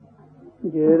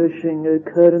Gerishing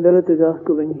Kernel de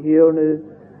Gakuling Hierne,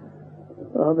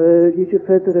 Giche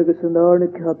Fettergus and Arne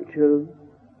Capture,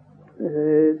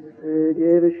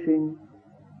 Gerishing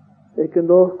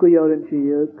Ekanoch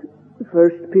Goyarantiak,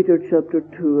 1 Peter chapter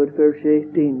 2 at verse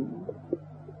 18.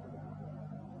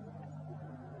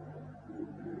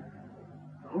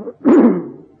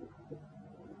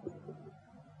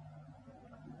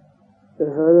 The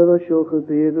Hada Shoka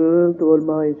Peter, door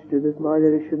Meister, this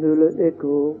Meiderishanula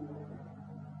echo,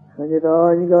 and it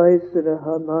on guys in a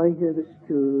ha Meihe the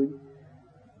stood,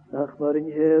 Ach Marin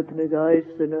Hert and a guys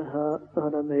in a ha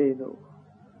Anameno.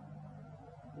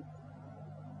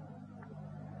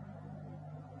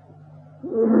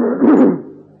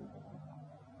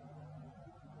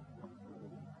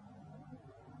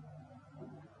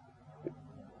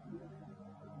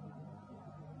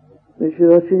 Als je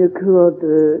dat in je kunt,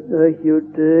 dat je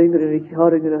denkt, en ik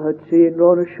had in het zien,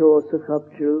 rode shows, ik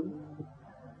heb je.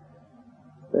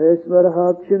 Es maar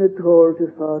had je het hoort,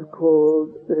 het var kool,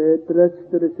 het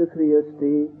laatste is het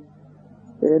Christi,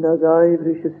 en een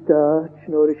geivrische staat,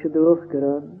 snor is je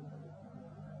doorgegaan.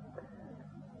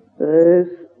 Es,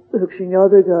 ik zie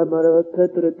niet gaan, maar wat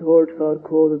Peter het hoort, var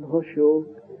kool en hosjo,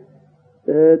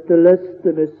 het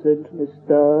laatste is het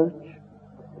staat.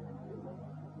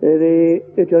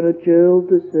 Het aan het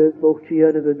geld is volgens je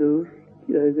aan de deur.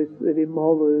 Het is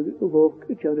malle volk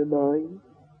aan de mijn.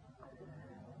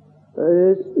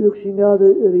 Het is ook zien aan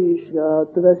de reis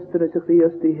gaat. De westen is de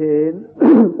eerste heen.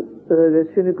 Het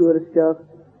is geen goede stad.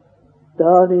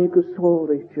 Daar niet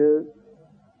gezondigd.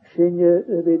 Zien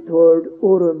je weet hoort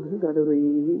orm gaan de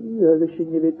reis. Zien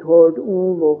je weet hoort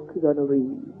onlok gaan de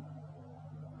reis.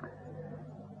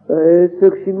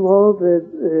 Suchin Walve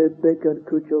Bekan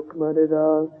Kuchok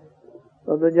Maneda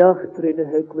on the Yachter in a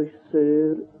hecklish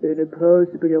sir in a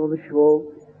purse beyond the shore.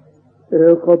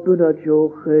 Kapuna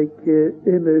Joch,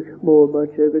 Imig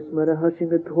Moment, Egus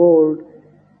Manahashing a toward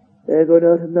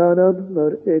Egonat Nanan,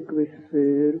 nor Ecklish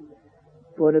sir,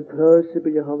 for a purse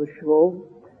beyond the shore.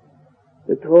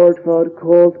 The toward far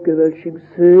called Gewelshing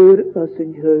sir as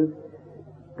in her.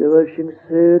 Gewelshing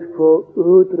sir for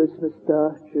udres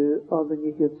mestache on the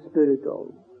Nihet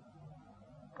spiritual.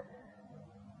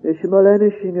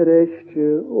 Ishmaelenish in a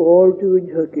restje, all doing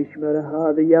Hukish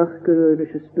Maraha, the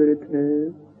Yachkerunische spirit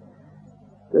ne.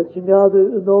 Dat je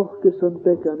nade nog gezond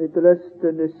bekan, het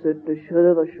resten is in de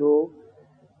schreeuwen show,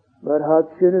 maar had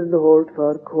je in de hoort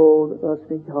van kool als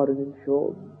niet hadden in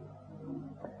show.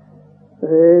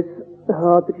 Het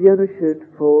had het jennische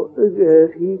voor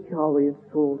hiek halen in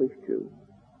zonlichtje.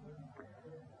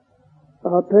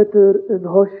 Peter en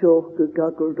Hoshoch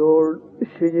gegakkerd door,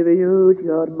 zien we uit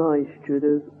jaar meisje,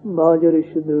 de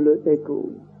majerische nulle echo.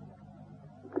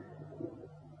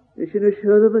 Is in de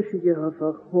schreeuwen je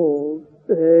hafach hol,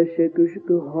 Shekus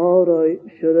Harai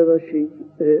Sharavashi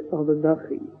on the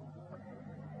Nachi.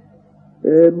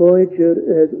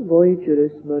 Moicher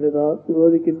is Manava,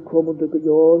 where we can come to the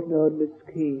Yor nor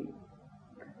Miskin.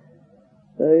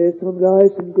 From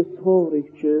guys in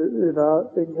Gustoriche, that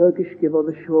in Turkish give on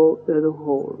the shore and the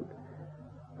horde.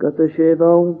 Got the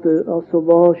Shevant as a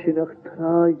wash in a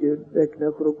tragen,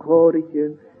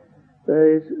 Eknachrokorichen,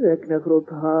 there is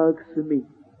Eknachrothags meat.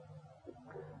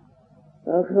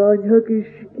 Ach, een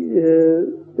Turkish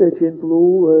in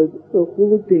blue, een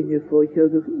goede dingen voor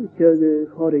je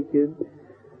horiken.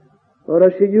 Maar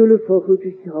als je jullie voor goed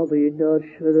is hadden in naar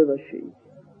Shrevashi.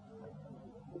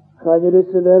 Gaan jullie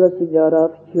ze wel als een jaar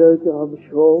afkijken aan de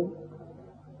school.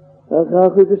 En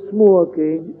ga je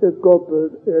gesmoken, een koppel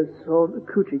en zo'n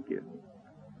kutje.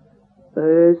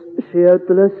 Ze uit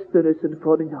de lessen is een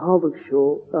van een halve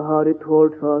show, en haar het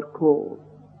hoort van kool.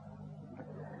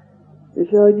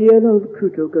 Is een jena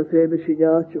kutuk als hij misschien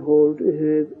jaartje hoort,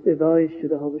 een wijsje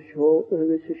de halve show, en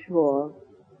is een show.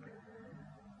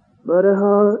 Maar hij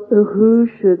had een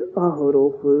huisje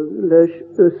aangerogen, les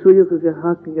een soeige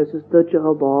gehacking als een stadje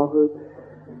halbagen.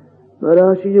 Maar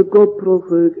als je je kop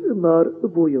proefde, maar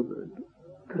boeien,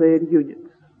 trade unions.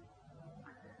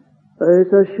 Hij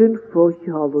is een schijn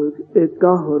voortjallig, een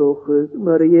gagerogen,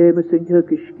 maar je met zijn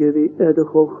hukkeschgewie en de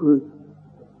gochut.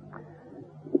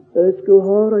 Es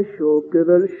gohara show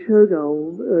gewel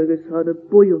shagaun agus had a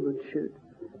boyonship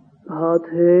had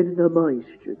hen na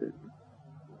meistjeden.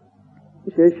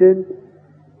 Session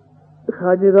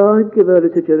gaan je waan gewel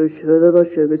te Jerusalem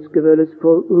was es gewel es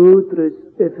voor udres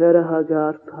efera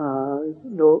hagar pa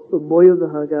no moyon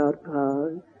hagar pa.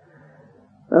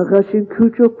 Achashin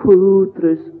kucho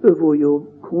pudres evoyon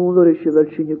konorish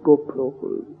velchinje gopro.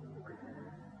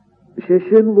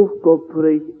 Session luch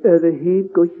gopre er heen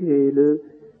gochele.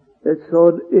 Het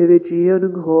zo'n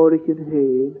evigiën horigen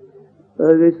heen,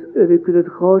 agus vi kunnen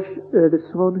gos de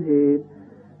son heen,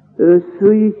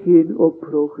 sui heen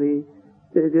oprochi,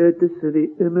 de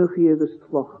sri immergie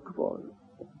gestlach geworden.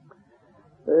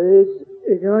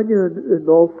 Ik had een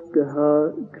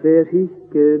opgeha, kreeg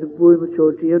hieke, de boei met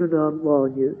Georgiëren aan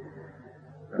waanje.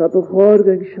 Gaat de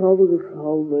hoorgang schalde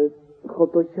gevallen,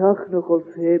 gaat de jach nog al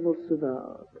hemelse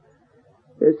naad.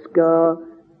 Es ga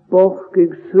boch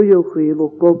ging suyochi, lo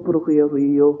koprochi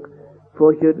ariok,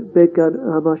 voor je bekan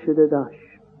amasje de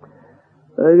dash.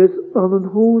 Is aan een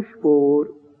hoespoor,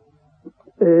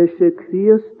 je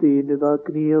Christine wa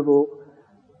knievo,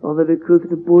 aan de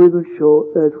kunt boeien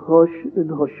show het hosh en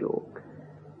hosho.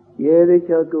 Jerik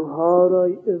ja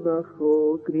goharai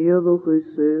imacho, knievo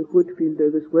guse, goed viel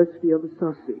de westli aan de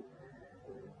sassi.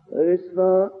 Is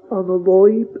wa aan de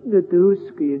loip ne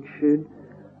duski en schön,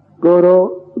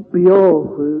 goro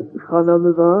bioge, gaan aan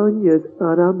de waanjet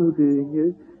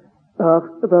aramugunje, ach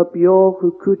wa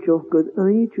bioge kutjoch god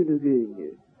eintje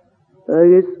nugunje.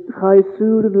 Is gai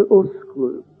surene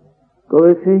osklu, go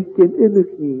e fenken in de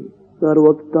knie, daar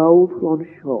wat dauw van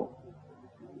scho.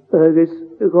 Is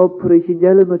go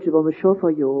prichinjelle met je van de scho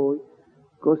van jooi,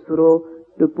 gostro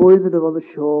de boeien van de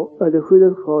scho, en de goede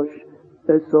gosh,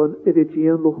 en zo'n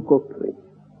irigien nog kopri.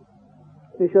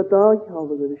 Is dat daar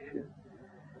halen we de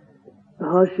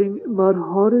Hashing maar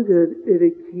harder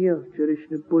irigien, is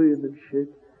ne boeien shit.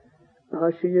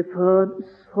 Hashing je van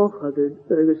schochaden,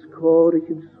 ergens korig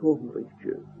en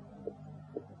somrichtje.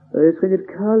 Is geen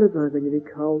kale van en je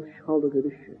kaal schalde de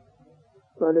shit.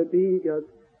 Maar de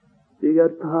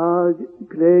bigat paag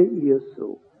klei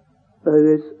jesu,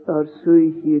 ergens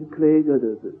sui hien klei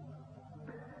gadede.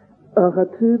 Ach a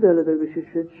tu vele de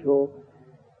vishishin sho,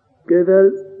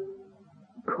 gewel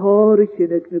korig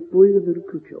en ek ne boeien er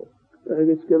kutjo.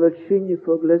 Ergens gewel shinje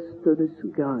verglesternis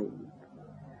gein.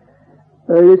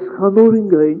 Is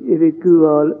chanoringain we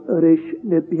gual rish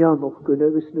ne bianoch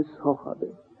gunnegus ne sochade.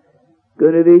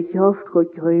 Gunne we jaft go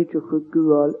kaintje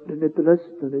gual ne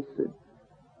blestenissen.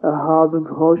 A haben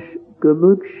hosh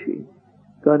gemugshi,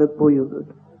 gane boeien,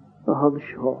 a han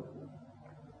scho.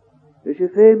 Is je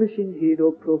famous hier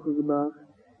op proge gemaakt,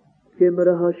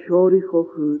 kimmer ha shori go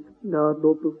goed na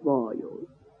lope vaio.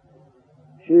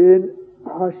 Schön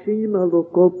hashim ha lo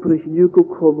koprig nuko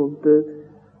komende,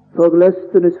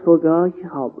 verglesternis vergaag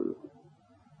hebben.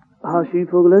 Hashim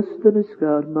verglesternis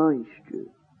gar meisje,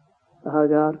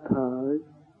 gar taag.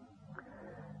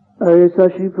 Is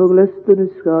hashim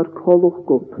verglesternis gar koloch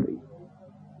kopri.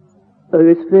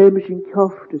 Is famous in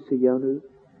kafte se janu,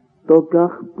 do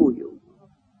gach boeien.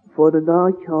 Voor de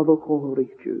naak hadden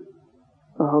gehorichtje,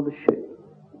 hadden she.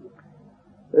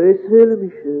 Is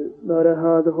helmische, maar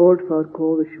hadden hoort van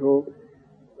kolisho,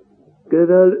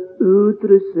 gewel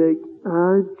uitresig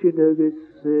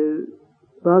aangenuges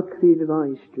bakrine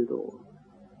wijstje door.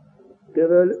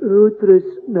 Gewel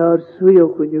uitres naar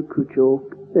suyokunje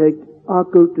kutjok, ek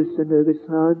akkeltes en nuges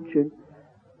handjen,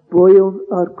 boeien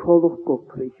ar koloch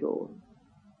koprichon.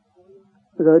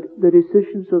 That the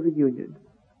decisions of the union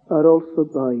are also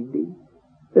binding,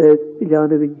 et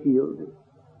Ilanevin hielde.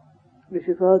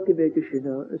 Misje vaak meke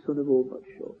shina is on a woman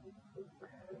show.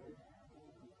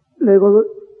 Legol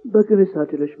bekenis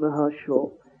hatelish maha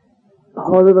show.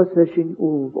 Hadden was session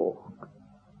oorlog.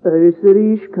 Is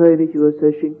rish keinig was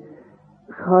session.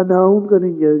 Ga naum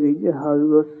ganin jagin je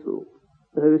haluasu.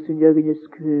 Is in jagin je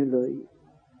skulei.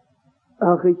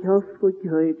 Ach ik haf voor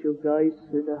keintje op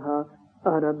geisen ha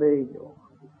anameino.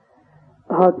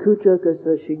 Ha kutjak is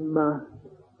session ma.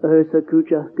 Is a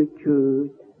kutjak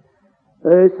gekut.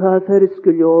 Is ha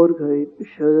feriskelorgei.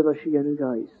 Schöde was je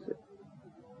geisen.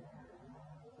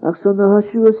 Ach so na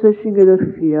hashu a session eder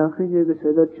fiachin je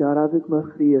geseder jaravik ma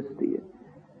christie.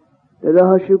 Eda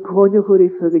hashu konje chori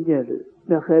vergenjelle.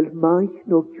 Nach el maich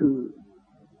no kul.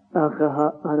 Ach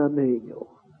ha anameino.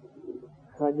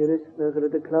 Chanjeris negere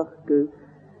de klachke.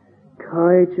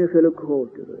 Kaitje gele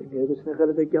kotere. Negus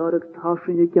negere de jarig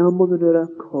tashin je gammel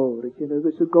en korik.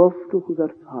 Negus a goftuch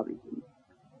ugar faviki.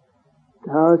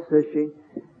 Da session.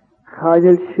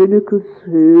 Chanjel shinnikus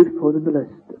huur von de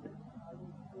lesten.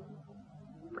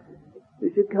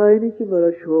 Is je keinetje maar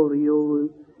a shorio.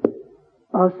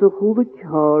 As a goede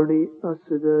kjarni, as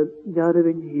de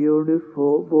jarvin hierne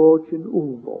voor woordjen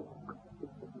oorlog.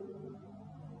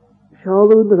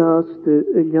 Shalom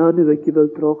raaste een janewekje wel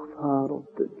troch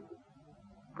varonten.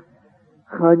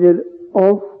 Ganjel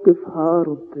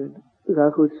afgevaronten,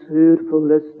 zag het zuur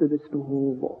verlesten is de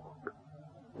oorlog.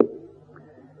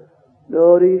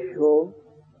 Daar is ho,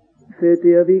 vet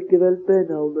je wieke wel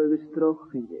benal me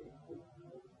gestrochje.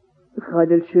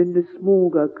 Ganjel schinde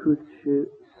smoga kutsje,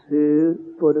 zuur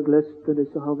voor de glesten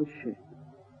is de havesje.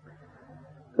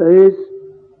 Is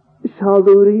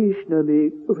Salúríis na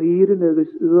mi rírin agus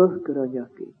uach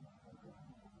granjaki.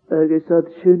 Agus ad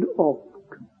sin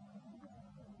opk.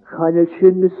 Chanel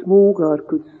sin na smógar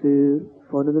cud syr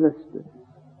fan an restin.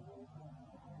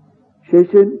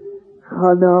 Sin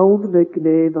chanawn le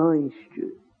gnef ainstju.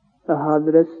 A han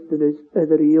restin is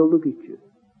edder eologitju.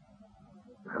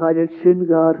 Chanel sin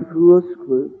gar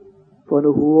fruosklu van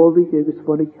a holig agus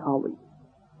van a chali.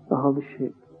 A han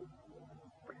sin.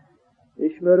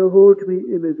 Is mer a hoort mi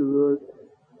immeduur,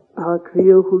 a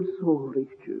kreochul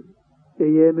sohrichtju, e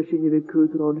jeme sin je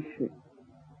kuter an sin.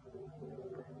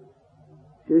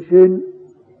 Sin,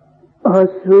 a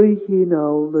suichi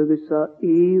naul agus a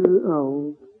eil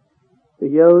aul, e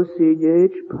jou sin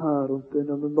jeich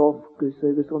paronten an an ofgus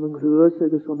agus an gruus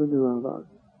agus an an nuavar.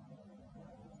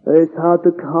 Es had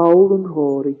de kaul an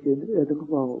horichen ed an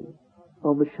gwal,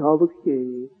 an de shalach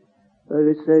ge,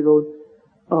 agus egon,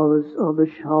 alles aan de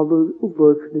schalle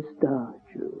luchtnis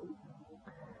daadje.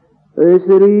 Es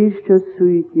is just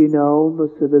suikie nou,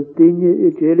 dat ze wel dingen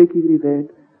in Gaelic griven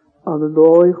aan een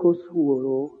oogos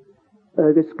hoero,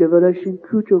 ergens geweldig een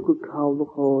kutje gekauwd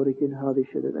horig in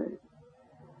hadische de wijn.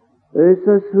 Es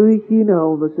is suikie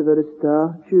nou, dat ze wel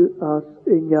staatje als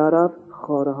een jaar af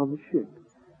garen aan de schip.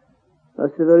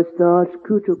 Als ze wel staatje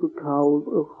kutje gekauwd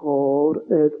hoor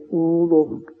het oorlog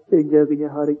en je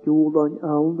haar jolan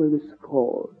aan is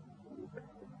voor.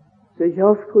 Ze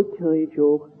gaf goed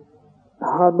joch,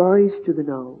 haar meisje de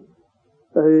naam.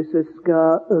 Is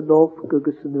ska een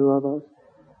ofgegus nu was.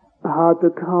 Had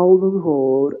de koulen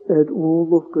hoor het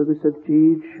oorlog gegus het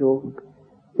jeed schok.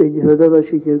 En je hudde was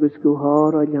je gegus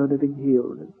haar aan jane ving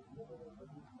hielen.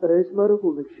 Is maar een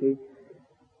goede schik.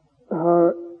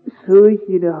 Ha suich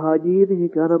in de hadie en je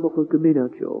kan hem ook een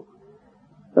geminat joch.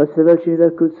 As ze wel je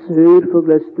dat goed zeer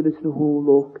verglesten is een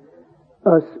oorlog.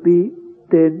 As bi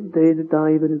den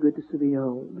diven goed is bij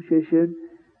jou. Misschien,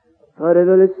 waar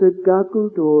wel is het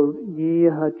gakkel door nie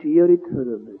hadjeri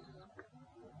termisk.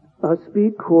 As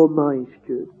bi kom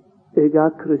meisje, ga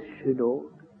Christiano.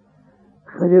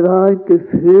 Gaan je waan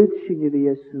gefühlt zien wie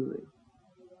Jesu.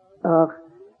 Ach,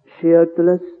 scheert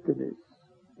lesten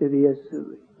is wie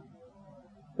Jesu.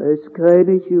 Es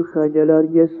keine ju gaan je laar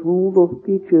Jesu nog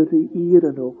kietje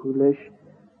reieren nog lesh.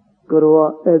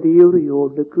 Groa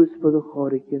ediorion de kus van de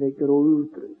horik en ik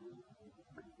roodres.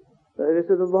 Er is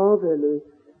een wavelle,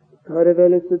 daar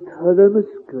wel is het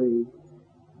hademeskei.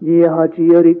 Je had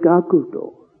hier ik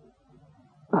akuto.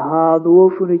 Ha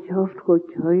door van ik haft goed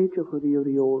keintje voor die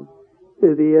orion.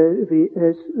 Wie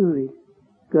es ui.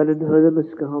 Kan een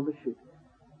hademeske hamsje.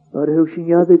 Maar hoe ging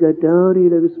je de gadari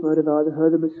legus maar de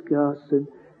hademeskasen.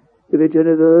 We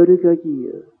jene woorden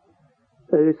gagier.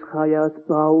 Er is chayat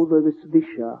bouw legus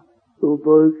visha.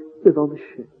 Ubog van de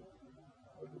schip.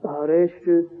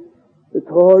 Haresje, het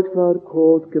hart var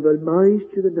kood gewel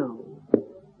meisje de naam.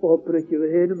 Opretje we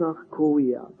helemaal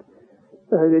koeien.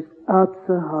 Er is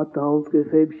atse had al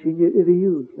gefeebsje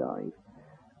eeuwigheid.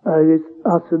 Er is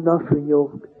atse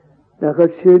naffenjok. Er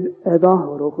gaat schön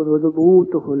edahorog en de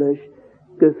boete geles.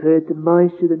 Gefeet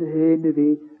meisje den heen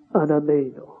wie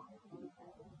anameno.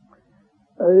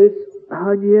 Er is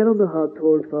Hanjerende had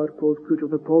hoorvaarkoord, kunt op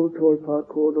de poort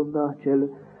hoorvaarkoord om nachelen.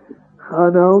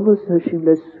 Gaan anders als je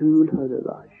les zuul hadden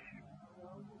was.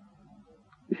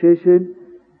 Zessen,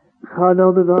 gaan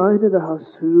aan de wijne de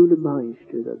has zuul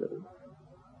meisje dat er.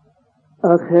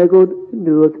 Ach hegon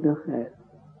nood nach her.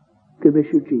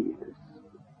 Gemische Jesus.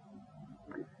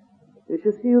 Is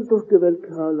het hier toch geweld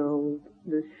kaland,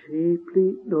 de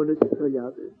schepli, non het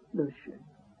saljade, na schep.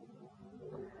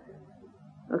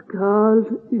 A kaal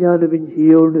jane vin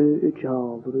hielne het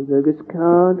jalder, agus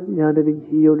kaal jane vin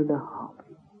hielne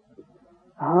habi.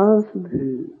 Hazen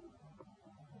hu.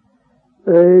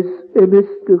 Es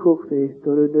gekocht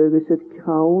door een agus het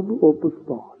kaun op het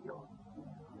baan.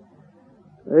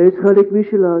 Es had ik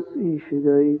michelas ishe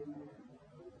gei.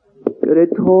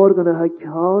 Gret horgan a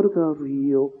hakar ga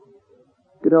rio.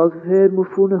 Grag her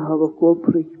mufune hava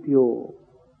koprik bio.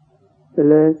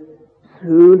 Ele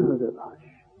sul hadde was.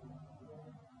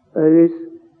 Er is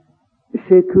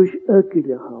sekush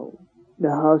akile hou. Na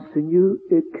hasenju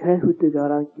kehu te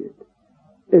garanket.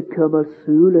 Kama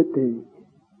sule te.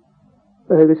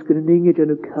 Er is kreninge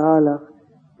janu kalach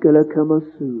gala kama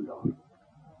sule.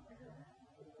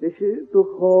 Desje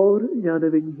toch jane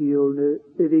ving hielne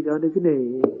evigane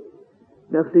gnee.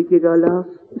 Nacht ik galas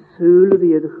sule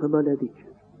wie de gemanaditje.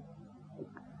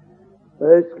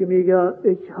 Er is kemiga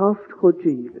ik haft god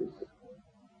Jesus.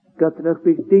 Gat nach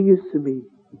big dingen te me.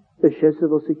 De schesse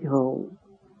was ik hou.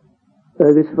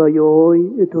 Er is van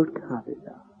jou het wordt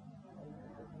kabela.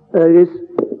 Er is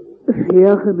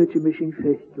veerge met je misschien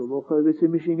vechtje, nog er is een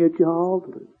misschien het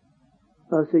jalderen.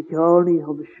 as ik haar niet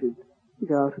had schud,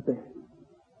 jaar bij.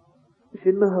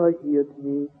 Sin me ha hiet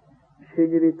niet, sin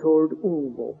je toord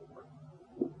onwok.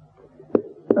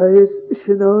 Hij is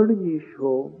sin arne niet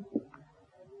zo,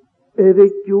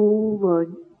 ik joe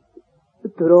van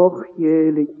droog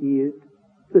Gaelic hiet,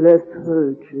 les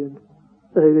huidjen,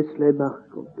 is le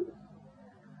machel.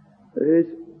 Hij is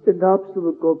een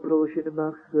absolute koproos in de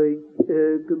macht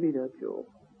geminatjo.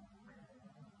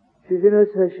 Ze zijn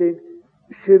als hij zegt,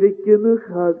 ze wikkemig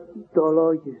had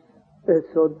dollarjes,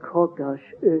 zo'n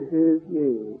kokas heug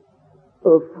je,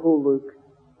 een volk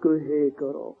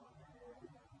gehegerog.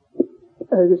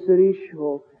 Ergens er is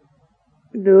zo,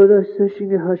 nu dat ze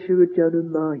zingen hasje met janu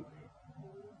maai.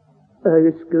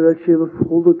 Ergens gewild ze een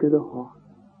volk in de hand.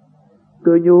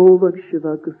 Genjolak ze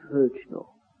wat gevuld nog.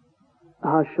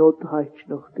 Hasje taitje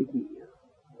nog de gier.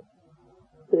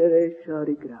 Er is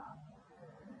shari graag.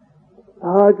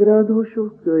 Agran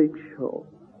hoşu gayb şo.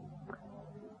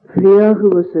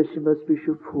 Fiyağı ve seçmez bir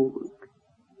şu fuluk.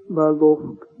 Maloch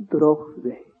droch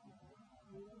ve.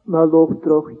 Maloch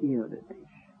droch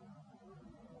yanetiş.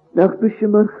 Nach bir şu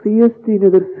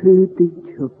marchiyestine der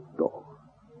füdin çöptoch.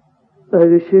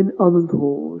 Erişin anın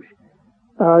hoş.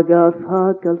 Agar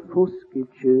fagal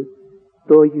foskilçe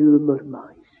do yümür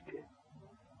maisçe.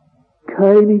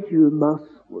 Keine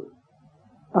yümaslı.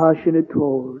 Aşını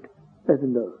tord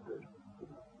edinler.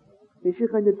 Is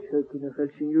gaan het zoeken, dan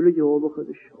gaat jullie jologen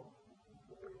de show.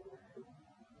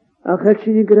 Dan gaat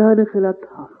je grane gelat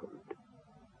hachelt.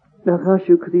 Dan gaat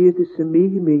je kreeg se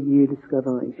mee jelis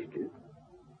gewaisje.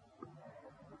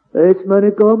 Het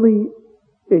meine gomi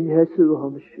in Hessu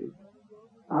hamsje.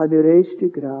 Aan de reisje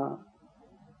gra.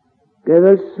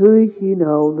 Gewer suich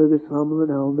hinaun, ges hamlen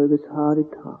haun, ges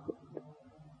harit hachelt.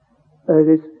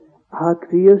 Ges ha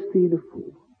kreeg die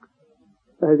volk.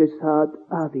 Ges had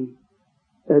adi.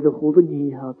 De goede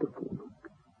nie had de volk.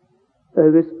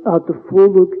 Is had de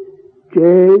volk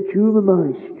jume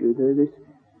meisje. Is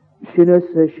sinna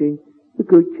session de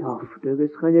goed jaft.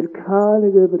 Is gaan er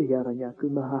kale over jaren ja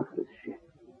kuma hachesje.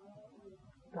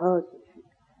 Dat is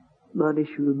man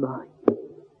is jume mai.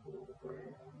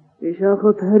 Is ook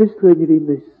het herstrengerie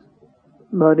mis.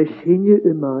 Man is sinje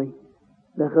in mai.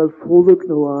 Dat al volk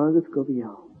nou aan het kom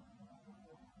jou.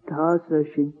 Dat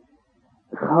session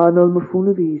gaan al me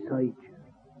voelen wie zijt.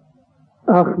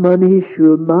 Ach man is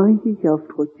ju mij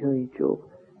jaft wat jij jo.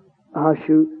 Als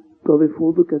je gobe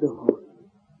volk de hand.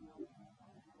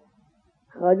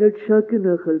 Gaan het schakken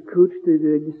nog al koetste in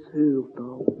de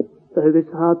zuurdal. Ergens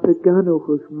had de ganoch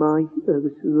of mij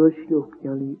ergens uurschloch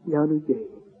janu je.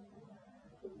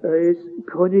 Is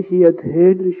kon ik hier het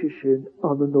henrische schön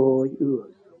aan de nooi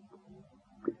uurs.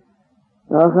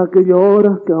 Ach ik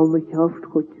jaren kan me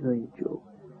jaft wat jij jo.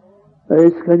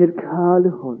 Is kan er kale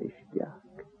honest ja.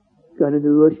 Gan yn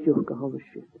uwysdiwch gahol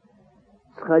ysyn.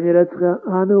 Schanir at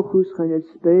anoch hws schanir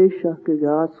spesiach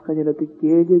gyda, schanir at y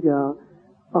gelia ga,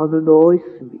 an yn oes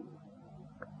mi.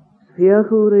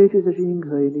 Sfiach o'r eisiau sy'n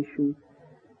nghain isiw,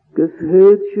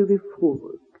 gyffred siw i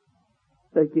ffwrg,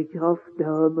 ac i caff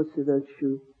dam o sydd al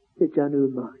siw y janw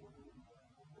mai.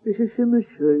 Ys ysym y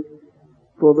siw,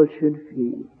 bobl sy'n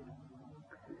ffi.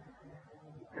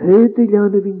 Fed y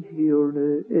lian y fi'n hirne,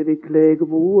 fi gleg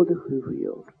fod y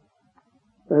chwfriwr.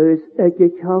 Is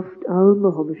ik haft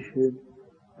allemaal van de schön,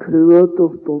 kruid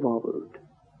of bewabeld.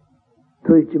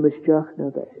 Toen je me stjach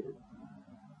naar bij.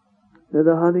 Na de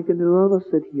han ik nu was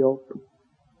het jop.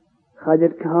 Ga je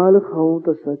het kale grond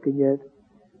als ik niet.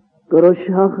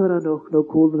 Goroshachar en nog no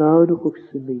kool nou nog ook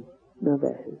semi naar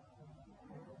bij.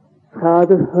 Ga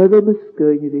de hudde me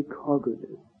skeunie die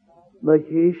kogene. Maar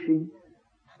heesin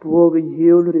stwoog in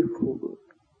heel de vogel.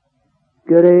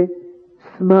 Gere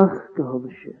smach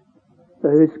gehamsje.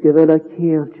 Is gewela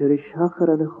keertje is schachar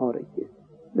aan de garretje,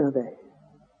 naar wij.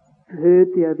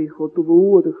 Het die heb ik God de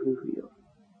woorden gegeven.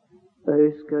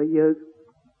 Is kan je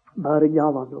maar een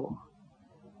java nog.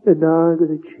 Een nagel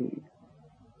de tjeen.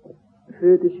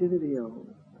 Het is in de jou.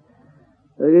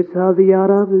 Is had de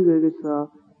jaren begrepen,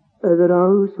 er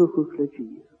huis ook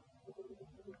gekleed.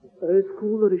 Is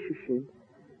koeler is je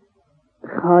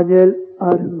Chanel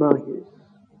armajes.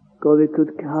 Kan ik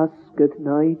het kasket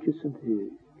naaitjes en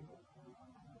huur.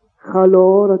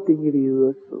 Chalor at dinge vi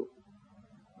ursel.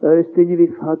 Is dinge vi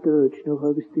fatterch nog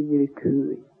agus dinge vi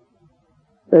kui.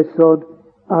 Son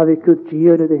vi could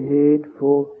gierne de heen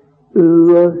for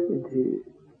uur in hu.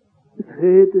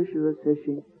 Vrede sju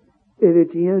session vi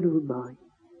gierne mai.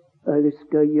 Agus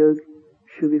gajug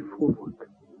sju vi volk.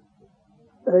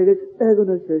 Agus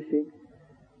egona session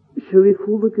sju vi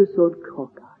volk son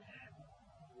kokash.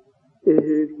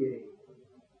 Huur je.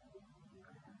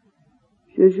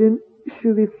 Session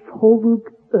Sju vi volk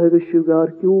agus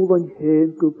siúgar giúil an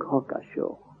héin go coca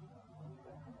seo.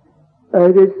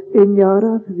 Agus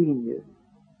inhearad víne,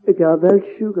 gafel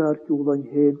siúgar giúil an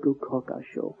héin go coca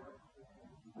seo.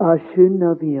 A sin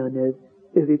na bhíanad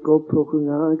fi goproch yn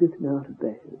agos na'r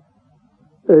bell.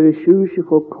 Agus siús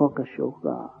go coca seo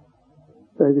dda,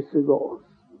 agus y gos.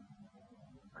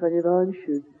 Chan i fan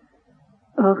siw,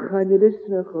 a chan i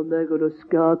lisnach o meg o'r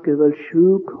ysgag gyfel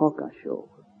siw coca seo.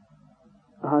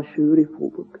 A siwr I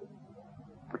ffwbwg.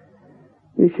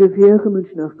 Eisiau fiech yn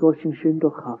mynd nach gosyn sy'n do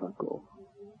chafa go.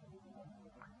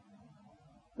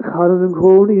 Chan yn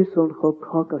nghoni son cho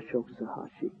coca seo sa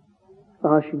hasi.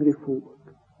 A sy'n ri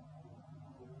ffwbwg.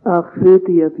 Ach fyd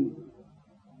I a fi.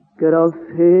 Gyr al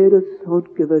fer y son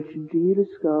gyfer sy'n dir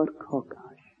ysgar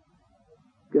cocash.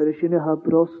 Gyr sy'n ha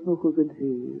brosnwch o gyn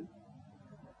hyr.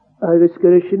 Agus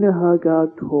gyr sy'n ha gar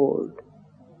tord.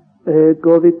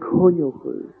 Gofi coniwch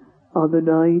an y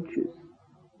naidjus.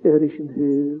 Sy'n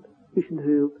hyl. Sy'n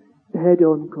hyl.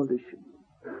 Head-on collision.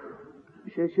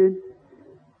 Sy'n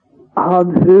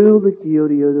han hyl y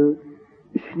gyr I ydy.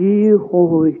 Sli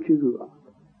hohoich I gwa.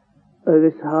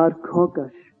 Agus har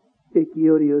cocash. Y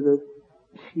gyr I ydy.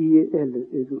 Sli ele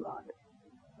I gwa.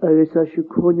 Agus a sy'n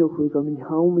coniwch am yn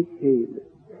hawn I heile.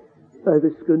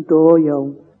 Agus gyn do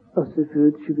iawn as y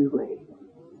fyd sy'n fi wei.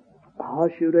 Ha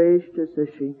sy'n reist as y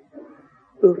sy'n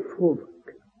y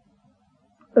ffwlwg.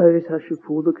 Agus ha sy'n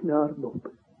ffwlwg na'r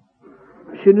nob.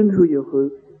 Sy'n yn hwyach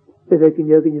y fe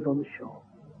gynnyagyn I fan y sio.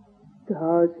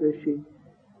 Da as y sy'n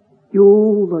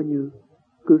yw'n anw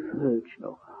gyffyrch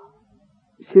noch.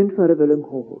 Sy'n fara fel yng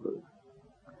nghorw.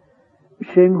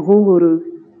 Sy'n nghorw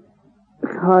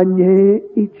chanie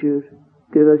idr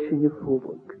gyfer sy'n y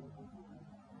ffwlwg.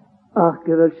 Ach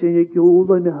gyfer sy'n y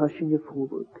gwl yn y hasyn y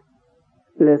ffwlwg.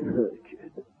 Lef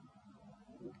hyrchyd.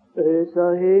 Ys a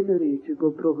hen yr eich y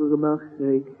gobrwch y gymach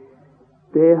ei.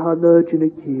 De hanyrch yn y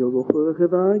cil o'ch o'r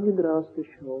chyfang yn rast y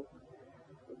sio.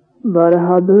 Mae'r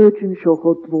hanyrch yn sio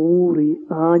o dlwr I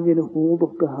an yn y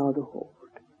hwlwch gyhad y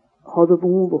hord. Had y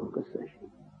fwlwch gysych.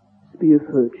 Sbio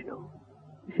hyrch no.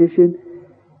 Sy'n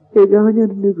eg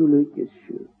angen yn y gwlyg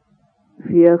ysio.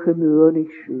 Fiach y mwyn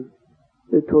eich sio.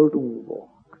 Y tord wlwch.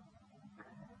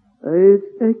 Ys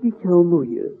eg I cael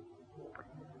mwyr.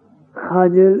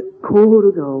 Chanel cwr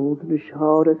y gawd yn y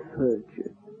siar y ffyrge.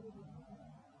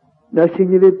 Na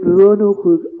sy'n I fi bwyn o'ch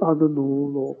an y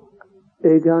nôl o'ch.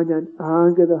 Eg angen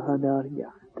agad y hannar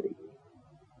iachdri.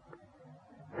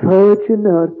 Ffyrge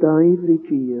na'r daif I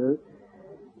gyr.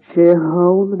 Se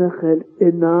hawn na chael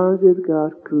yn agad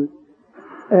gar cwyd.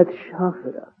 Ed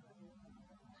siachra.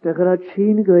 Stachrad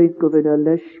sy'n gaid gofyn a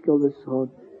lesgol y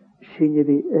son. Sy'n I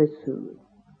fi eswyd.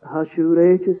 Ha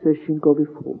siwreidjes is sy'n gofi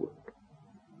ffwlwg.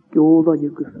 Gol an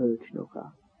yw gyffyrch nog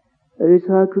a. Ys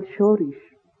ha gwyd siorish.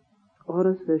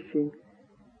 Oras is sy'n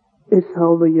is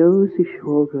hawn o ywys I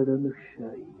sio gyda m'ch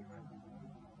siaif.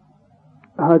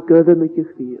 Ha gyda m'ch I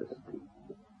chdiast.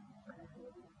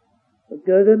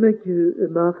 Gyda m'ch I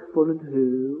mach fol yn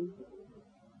hwyl.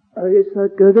 Agus ha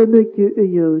gyda m'ch I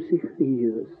ywys I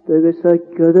chdiast. Agus ha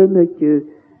gyda m'ch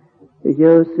I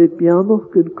ywys I bianoch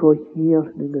gyn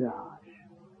cohiar yn gra.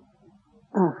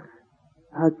 Ach,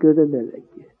 ha gyda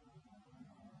melegu.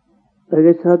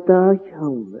 Agus ha da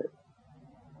llawnedd.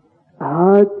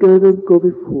 Ha gyda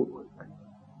gofi ffwlwg.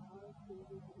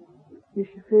 Nes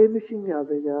I ffeim sy'n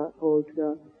gafig a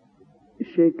olga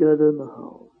se gyda my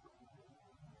hawn.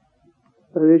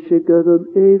 Agus se gyda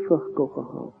eifach goch a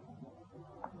hawn.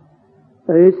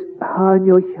 Agus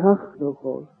hanio llach noch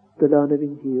ol dylan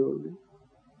fi'n hiol.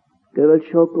 Gyfel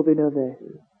sioc o fi'n a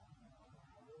fehel.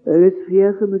 Agus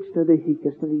fiach yn mynd na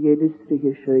ddehigas na ddienus strig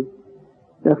eisiau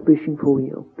nach bys sy'n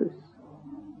fwy ontus.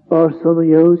 Ar son o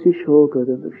iaws I sio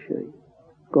gyda m'ch siau.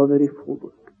 Gofyr I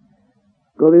ffwlwg.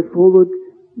 Gofyr ffwlwg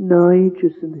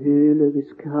naidjus yn hyl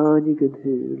agus canig yn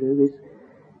hyl agus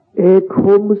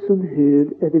cwmys yn hyl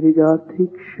edrych I gar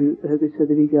tigsw agus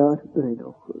edrych I gar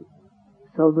brenoch.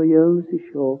 Sawn o iaws I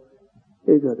sio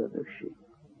gyda m'ch siau.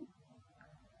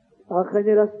 Ach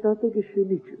yn yr astat ag eisiau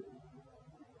nidw.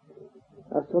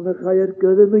 As on y chai'r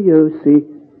gyda my ywsi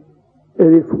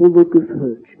I ffwlwg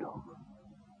gyffyrch noch.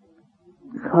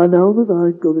 Chanawn y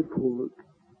dda'n gofi ffwlwg,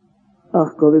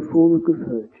 ach gofi ffwlwg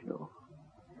gyffyrch noch.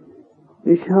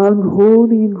 Nes ha'n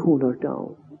hwn I'n hwn ar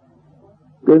dawn.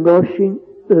 Gyngosyn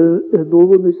y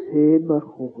nôl ys hen mae'r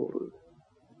chwrdd.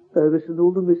 Agus y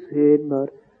nôl ys hen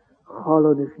mae'r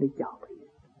chalon i'ch ni gael.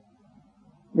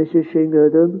 Nes y sy'n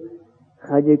gydym,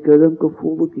 chan I gydym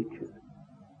gyffwlwg idr.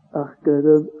 Ach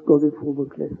gydym gofi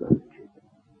ffwlwg lefyrch.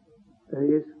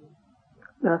 Agus,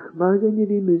 ach magan I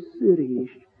fi mis yr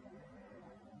eist.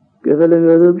 Gyfel yng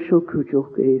gydym sio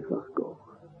cwtioch eifach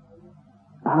goch.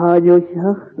 Hanyo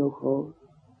siach noch o,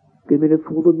 gymyn y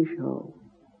ffwlwm I siaw.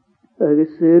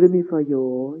 Agus syr mi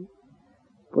ffaioi,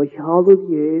 fo chalwg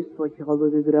Ies, fo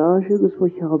chalwg y gras, agus fo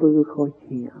chalwg y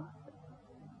chochia.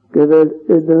 Gyfel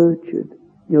y nyrchyd,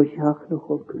 nio siach noch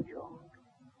o cwtio.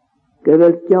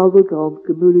 Gyfel galwg am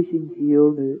gymwylwys yn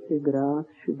hiol nhw yn gras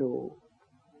sy'n o.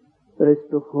 Ys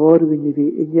bychorwyn I fi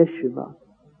yn iesima,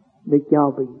 na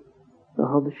galwi, na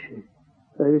hansyn.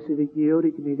 Agus y fi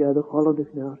giorig mi gael y cholon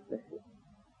ych narfe.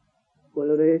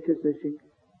 Wel yr eich ys ysyn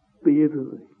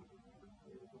bifrwy.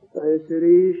 Agus yr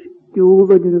eich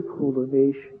diwlan yn y cholon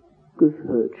eich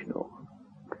gyfhyrch noch.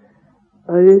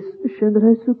 Agus sy'n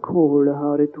rhes y cwr a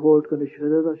har y tord gan y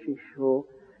siarad as I sio,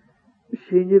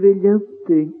 sy'n y fi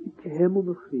liamdyn I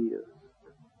cemwn y chwiast.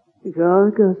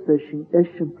 Gagas ysyn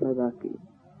esyn pladagi.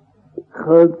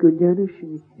 Chyd gwylian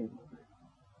ysyn I cemwn.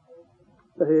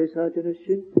 Agus adyn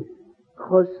ysyn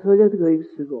chosfyliad gael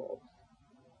sygol.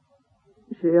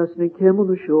 Sy as na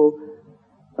cemwn y sio,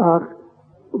 ach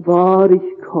var ich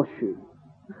kosher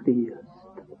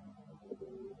chdiast.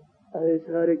 Agus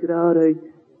ar y grarai,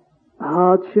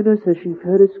 had sy'n as sy'n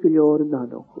ferys gylior yn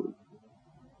anochwyd.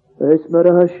 Agus mar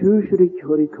a hasiwsir I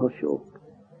cwri kosiog,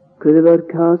 gyda fer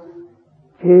cas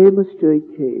cem as joi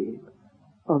cem,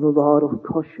 an o ddarwch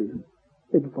kosher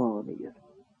yn fanir.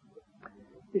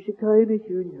 Ys y cael eich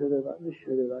yw'n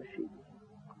hydda si.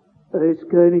 Agus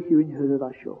cael eich yw'n hydda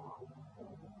sioch.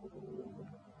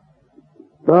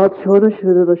 Bad siôn as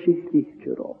hydda si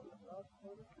chlichtio ro.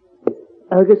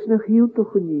 Agus na chiwn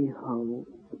toch yn I hawl.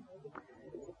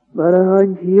 Mar a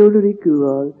hain hiwler I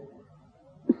gwal,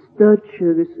 stad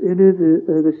agus innyfu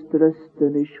agus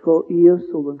dresden I scho I o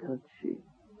sol yn catsi.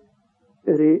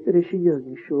 Rys yn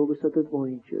yngi sio agus at y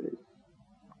dwoingeris.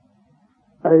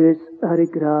 Agus ar y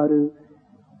graru,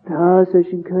 tas as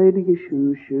yn cael I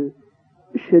gyswysio,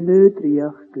 sy'n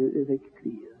ydriach gyda'r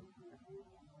cria.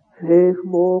 Fech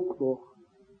môcloch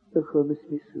y chymys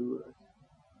mi sŵas.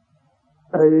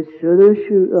 Agus sydd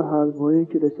ysio y hal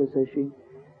mwyngyrys as asyn,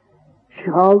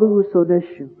 sialw ys o'n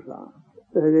esyn plan.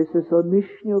 Agus ys o'n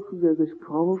misnioch agus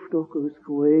camwftoch agus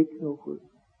gweignoch.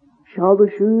 Sialw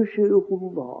sŵsio y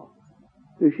chwmwa.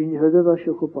 Ys yn hydaf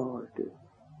asio chwbardu.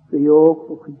 Gyoch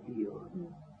o'ch yn hiol.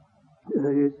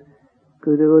 Agus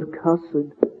gyda'r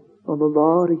casyn an y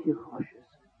larig I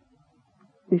chosys.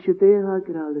 Is y beir ha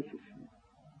gralys ysyn.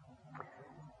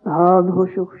 Han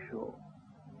hosioch sio.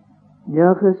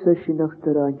 Niachas ysyn ach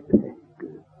dyrain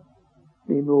pegu.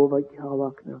 Ni mofa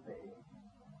calak na fe.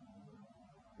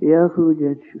 Iach o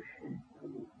lensysyn.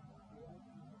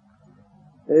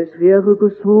 Ys riach o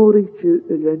goshorig ti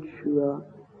y lensua.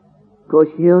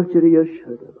 Goch hiach yr I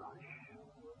yshydalas.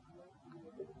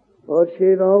 O'r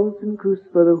sef awnt yn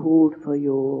cwsfad y hwyd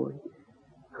ffaioi.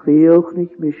 Chwioch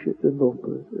nich mysio yn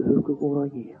nobod y hwg o gwra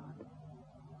gian.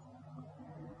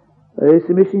 Ys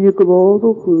y mysio ni glod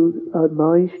o chwyd ar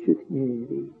maestyd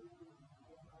neri.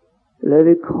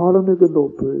 Lefi colon y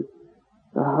gynobod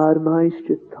a har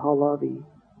maestyd talafi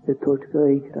y tord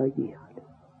gael gra gian.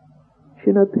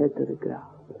 Sy'n a Peter y graf.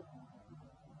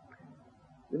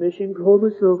 Y mysio'n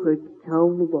comas o'ch y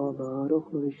cawn o bamarach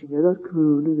na mysio'n edrych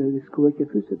cwyn yn agos gwag e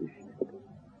ffysad ysyn.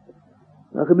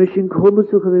 Ach y mysyn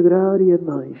comas o'ch yn y grari yn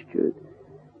maestyd,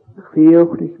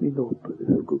 chwioch nich mi nobod y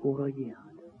hwg o gwra gian.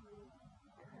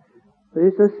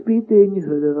 Ys a sbyd ein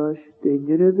hydafas,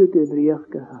 den ynnydd den riach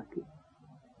gahagi.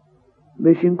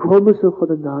 Mysyn comas o'ch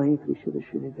yn y nain ffysad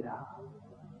ysyn y graf.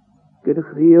 Gyn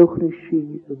chwioch nich si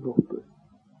y nobod,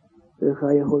 y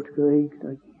chai a hwrt gael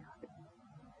gra gian.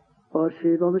 O'r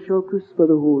sef an y sio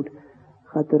cwsfad y hwd,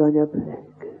 chadar anya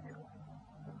peg.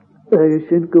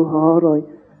 Ys yn gwharau,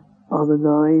 an y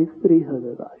naif bri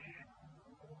hydafas.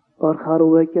 O'r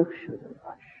charwegach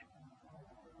siadafas.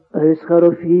 Ys char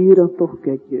o ffyr an toch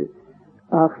gedju,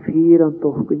 ach ffyr an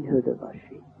toch gyn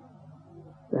hydafasi.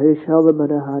 Ys hal y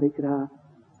myna har I gra,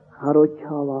 char o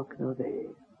calak na fe.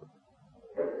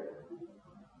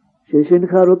 Sy'n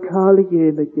char o cael I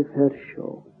gym ag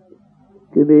gyfersio,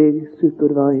 gymig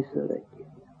supervisor ag,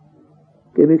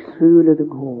 gymig sŵled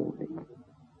yng nghonig.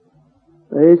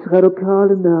 Ys char o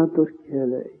cael yn nad o'r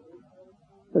celeg,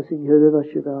 as in hydaf as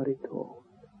sydd ar I to.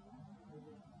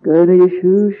 Gael ei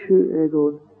siwsio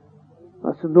egon,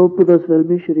 as yn nobod as fel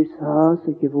mysir I sas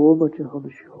ag efom at ychan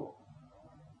y sio.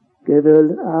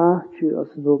 Gefel ahtio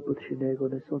as yn nobod sy'n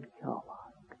egon as o'n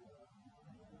calak.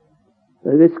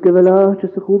 Agus gefel ahtio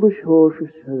as y chwb y sios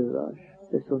ys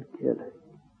hydaf as o'n celeg.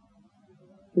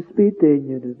 Ysbyd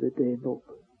deinion y fydde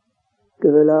nobod.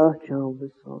 Gefel ahtio am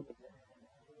y son.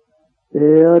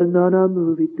 Ar nana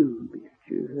mwfi dwbis.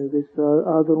 Agus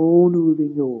adron o fi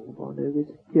nofan, agus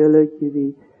geleg I fi,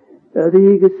 a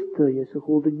ddigys twy as y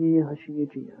chwb yn ni hasyn I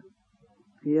dian.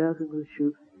 Fiach yn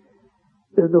gwysio.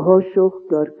 Yn hosioch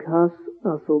gar cas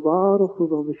a sofarwch o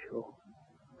ddom y sio.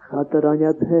 Chadar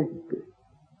anya pech.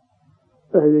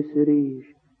 Agus yr eis.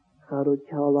 Charo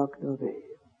tialach na fe.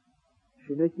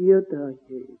 Sy'n y hir da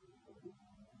hi.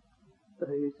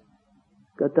 Agus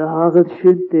gada hagad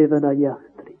sy'n defan a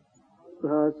iachtri.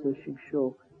 Ras o sy'n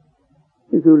sio.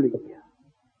 Y gwliga.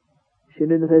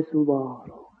 Sy'n yn resw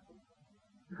warwch.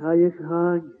 Chaiach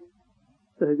hain.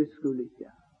 Agus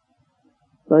gwliga.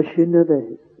 Ba sy'n y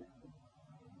fes.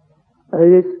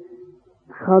 Agus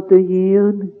chad y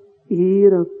un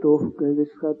i'r an doch,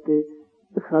 agus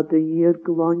chad y un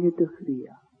glanya dy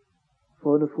chria.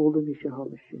 Fôn y ffôl yn eisiau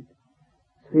hal ysyn.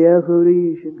 Sfiach o'r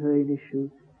eisiau yn hyn eisiau.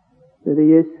 Bydd y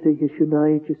ysrych eisiau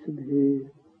naid ys yn hyr.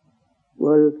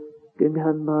 Wel,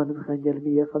 gynghan man yn chanel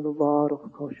miach an o farwch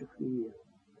cos y chria.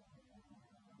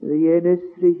 Bydd y un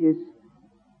ysrych ys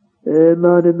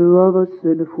man y mwafas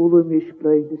yn y ffôl yn eisiau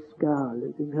blaen y sgal.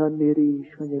 Gynghan mi'r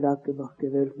eisiau chanel ac ymach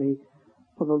gyfer mi.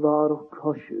 An o farwch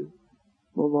cosio.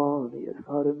 Molani ar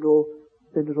far yn ro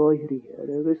yn roi hrir.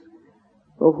 Agus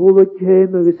o hwyl y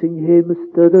cem agus yn hem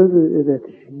ystyredd y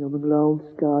fethsyn am yn lawn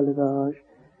sgal y fas.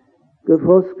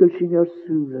 Gyffosgol sy'n ar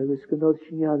sŵl agus gynnod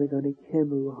sy'n adag an y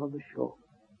cemw o ham y sio.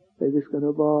 Agus gan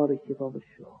o bar eich am y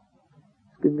sio.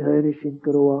 Gynghain sy'n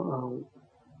gyro a awn.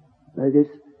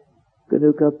 Agus gan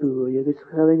o gabwy agus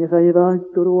chalyn eich a'i fain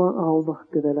gyro a awn o'ch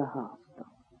gyfel a hasta.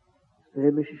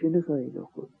 Sfem eisiau sy'n eich a'i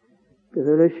nochwyd.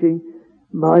 Gyfel sy'n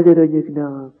Maeder yn y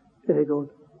gnaf, egon,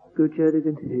 gwtioedig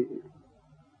yn hyr.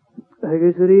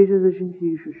 Agus yr eisiau sy'n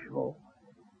hysio sio,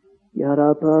 iar a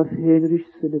baf henrys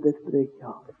sy'n y beth brech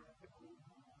af.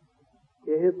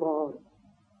 Gehe bar,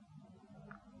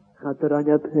 chadar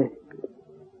anya pech,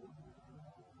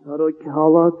 ar o'i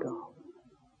calaga,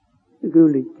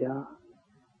 gwliga,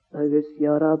 agus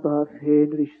iar a baf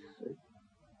henrys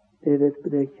sy'n y beth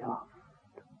brech af.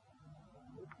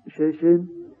 Sy'n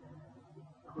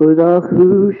Gwydda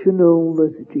chwys yn ôl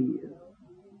y dyr.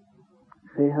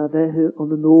 Che hafehe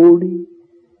on yn ôl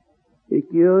I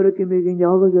gyr ag ymig yn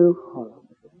ialag o'r chorm.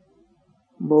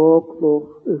 Môg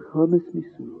loch y chymys mi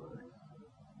sŵr.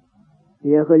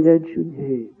 Iach a lens yn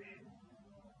hebs.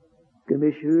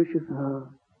 Gymys yw'r syfha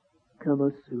cam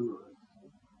o sŵr.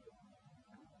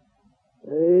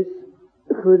 Ys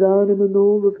chwyddan yn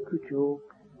ôl y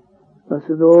cwtioch. As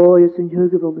yn oes yn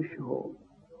hygaf am y sio.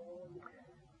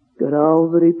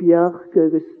 Gerawn yr I biach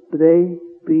agus brei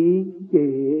byn ge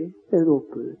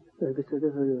opyd agus yr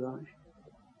hyrwys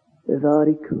y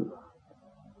far I cwch.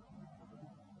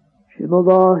 Sy'n o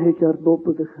fahyd ar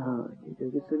bobod y chanig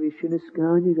agus y fysyn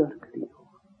ysganig ar crioch.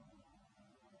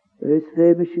 Ys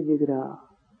fem ysyn I gra.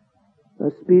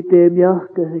 As byd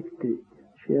demiach gaheg dyd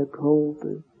sy'n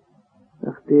colby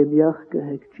ach demiach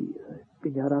gaheg tîr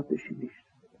gynnarad ysyn ysyn.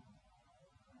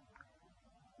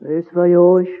 Ys fai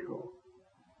oes o.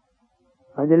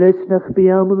 An y lesnach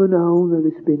biamon yn awn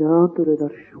agus binator yd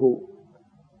ar sio.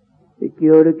 I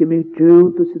gyr ag ymig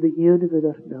drwyd os ydy gyn yfyd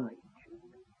ar naid.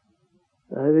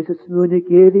 Agus ys mwyn y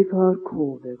geddi far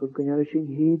cwneg ond gynnal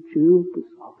sy'n hyn drwyd os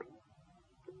ar.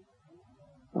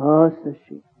 As na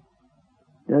sy'n.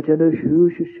 Nad yn y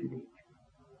siwys y sy'n.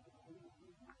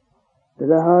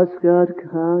 Dyla hasgad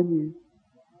cani.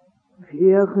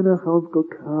 Fiach yn ych ond go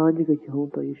cani ag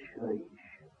hwnt o'i siais.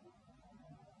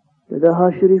 Dyda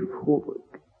hasir I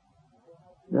ffwbwg.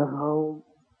 Na hawn.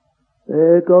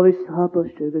 Gofis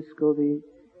habas agus gofi.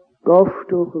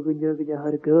 Goftoch o gynnio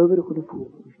har gyfer o'ch yn y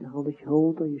ffwbwg. Na hawn eich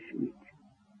hwnt o'i swyt.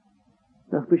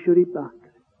 Nach bysio I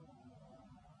bakr.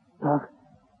 Ach,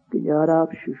 gynnio'r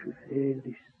absys y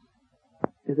ffeilus.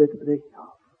 Yfed brech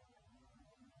haf.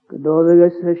 Gynnod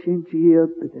agus hysyn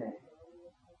diod bydde.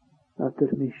 At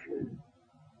yr misio.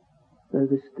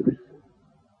 Agus drws.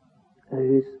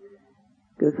 Agus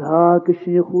Gyfhag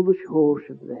ysyn y chwlwys hors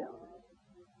yn fel.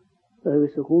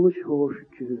 Agus y chwlwys hors y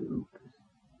drwg.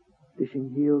 Ysyn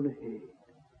hir na hyn.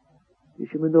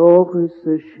 Ysyn mynd ochus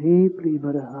y siebli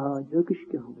mar y hain ygys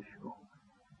gael y sio.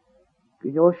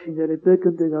 Gynosyn ar y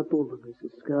bygand yn adolyngus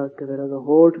ysgad gyfer ag y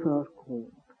hord far cwn.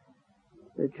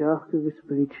 Y jach ygys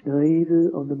bryd snaidd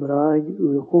ond ymraen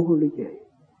yw'r chwhl I gei.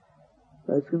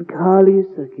 As gan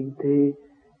calis ac yn te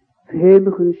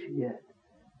ffemych yn y syniad.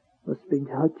 Os by'n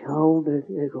had cawn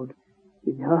egon,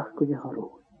 by'n hach gwyn I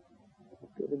haroi.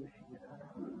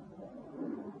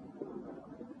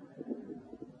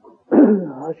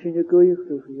 Hasyn y gwych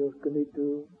rwch I o'r gynnu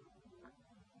dŵr.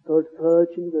 Dod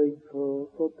ffyrd sy'n gwein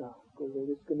ffo dach,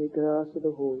 gofyd gynnu gras o'r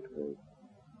hwyd gwein.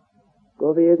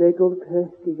 Gofyd egol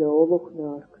pech I gaolwch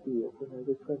na'r crioch, yn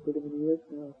agos chagwyd yn mynd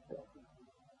na'r beth.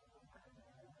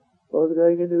 Oedd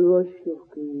gael yn ywys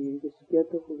yw'ch I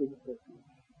gysgedwch o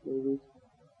gynnydd.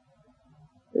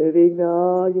 Evig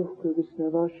na ajoch agus na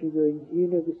vashiga in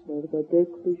hine agus na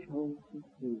gadeklish hansen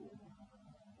nu.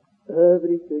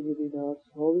 Everything in our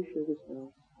solish agus na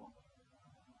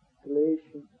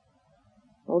Galatians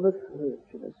on the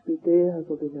virgin as we dare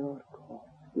have in our cause.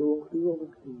 You will on the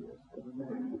clears to the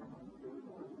man.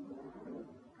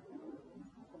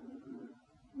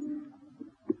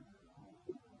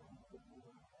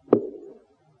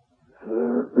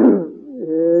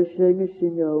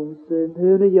 Sing out and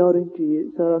Huna Yarin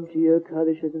Saram Gia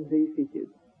Kadish and Zephyr.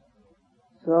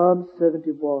 Psalm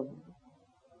 71.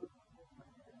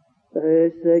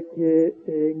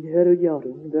 In Heru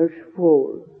Yarin, verse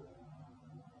 4.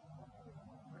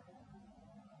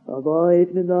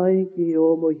 Abide na naiki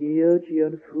o mo hier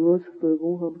gian fuos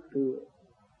verwohan frue.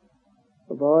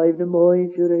 Abide na moin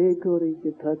jurekori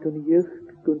getakan jucht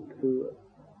guntrue.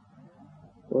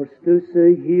 Or stusse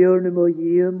hier na mo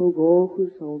hier mo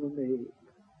gochus on a me.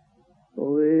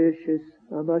 O eishes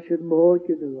amashid mo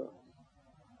genuas.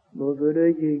 Mo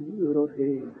vune jing urot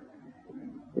heen.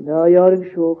 In a jaring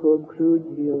shoch om kroon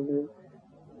hierne.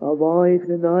 Abide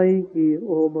na naiki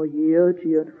o mo hier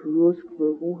gian fuos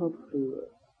verwohan frue.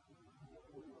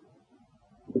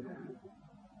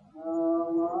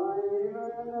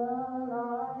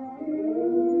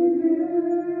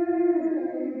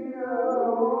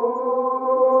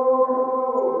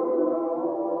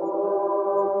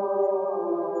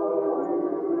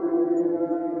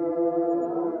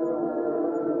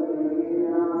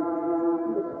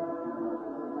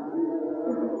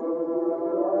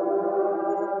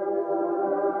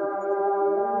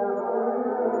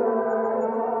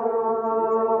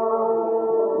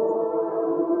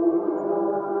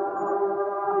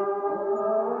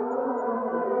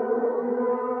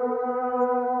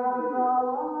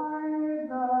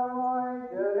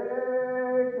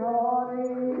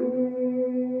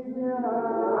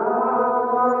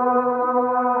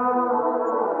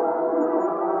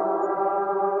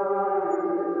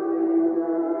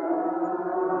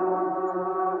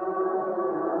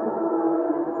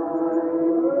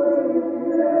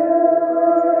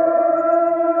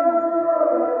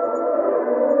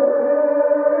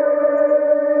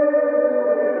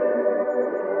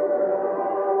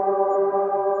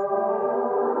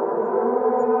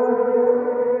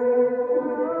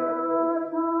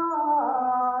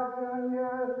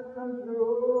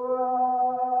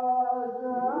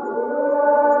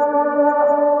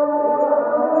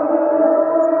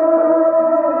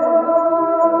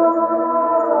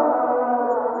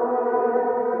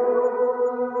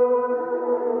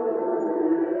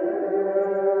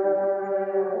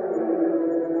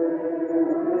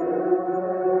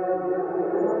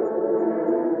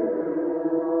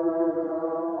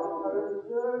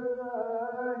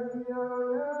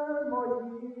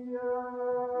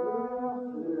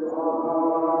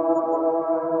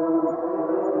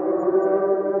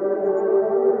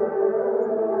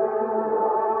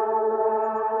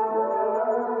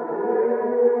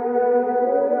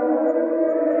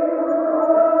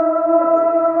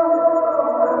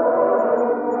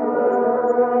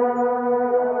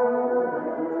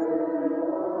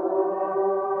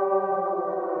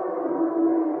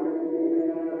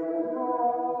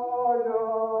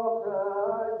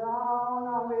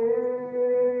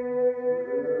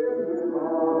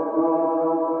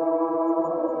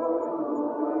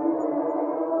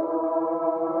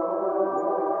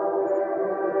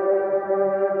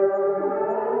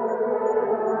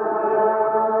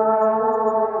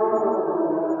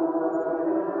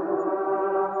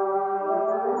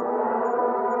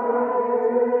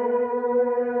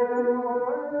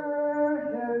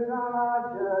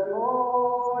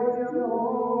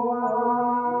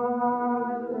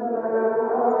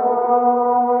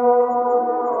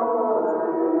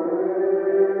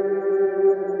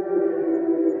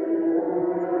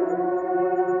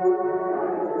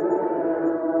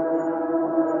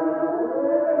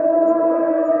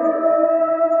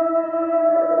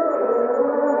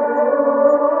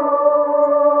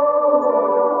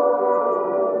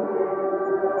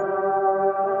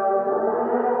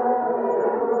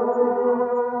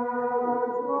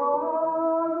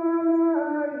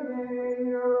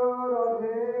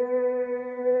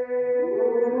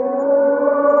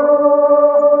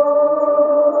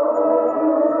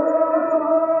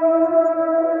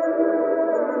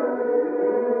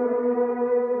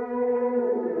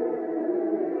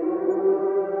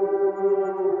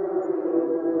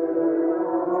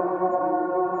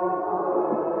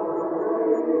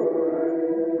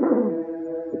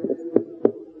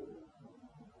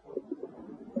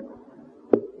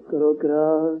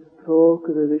 Gras trok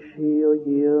de geshio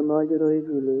ye majeroi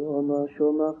vulu, ama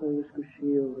shomach es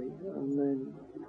geshio. Amen.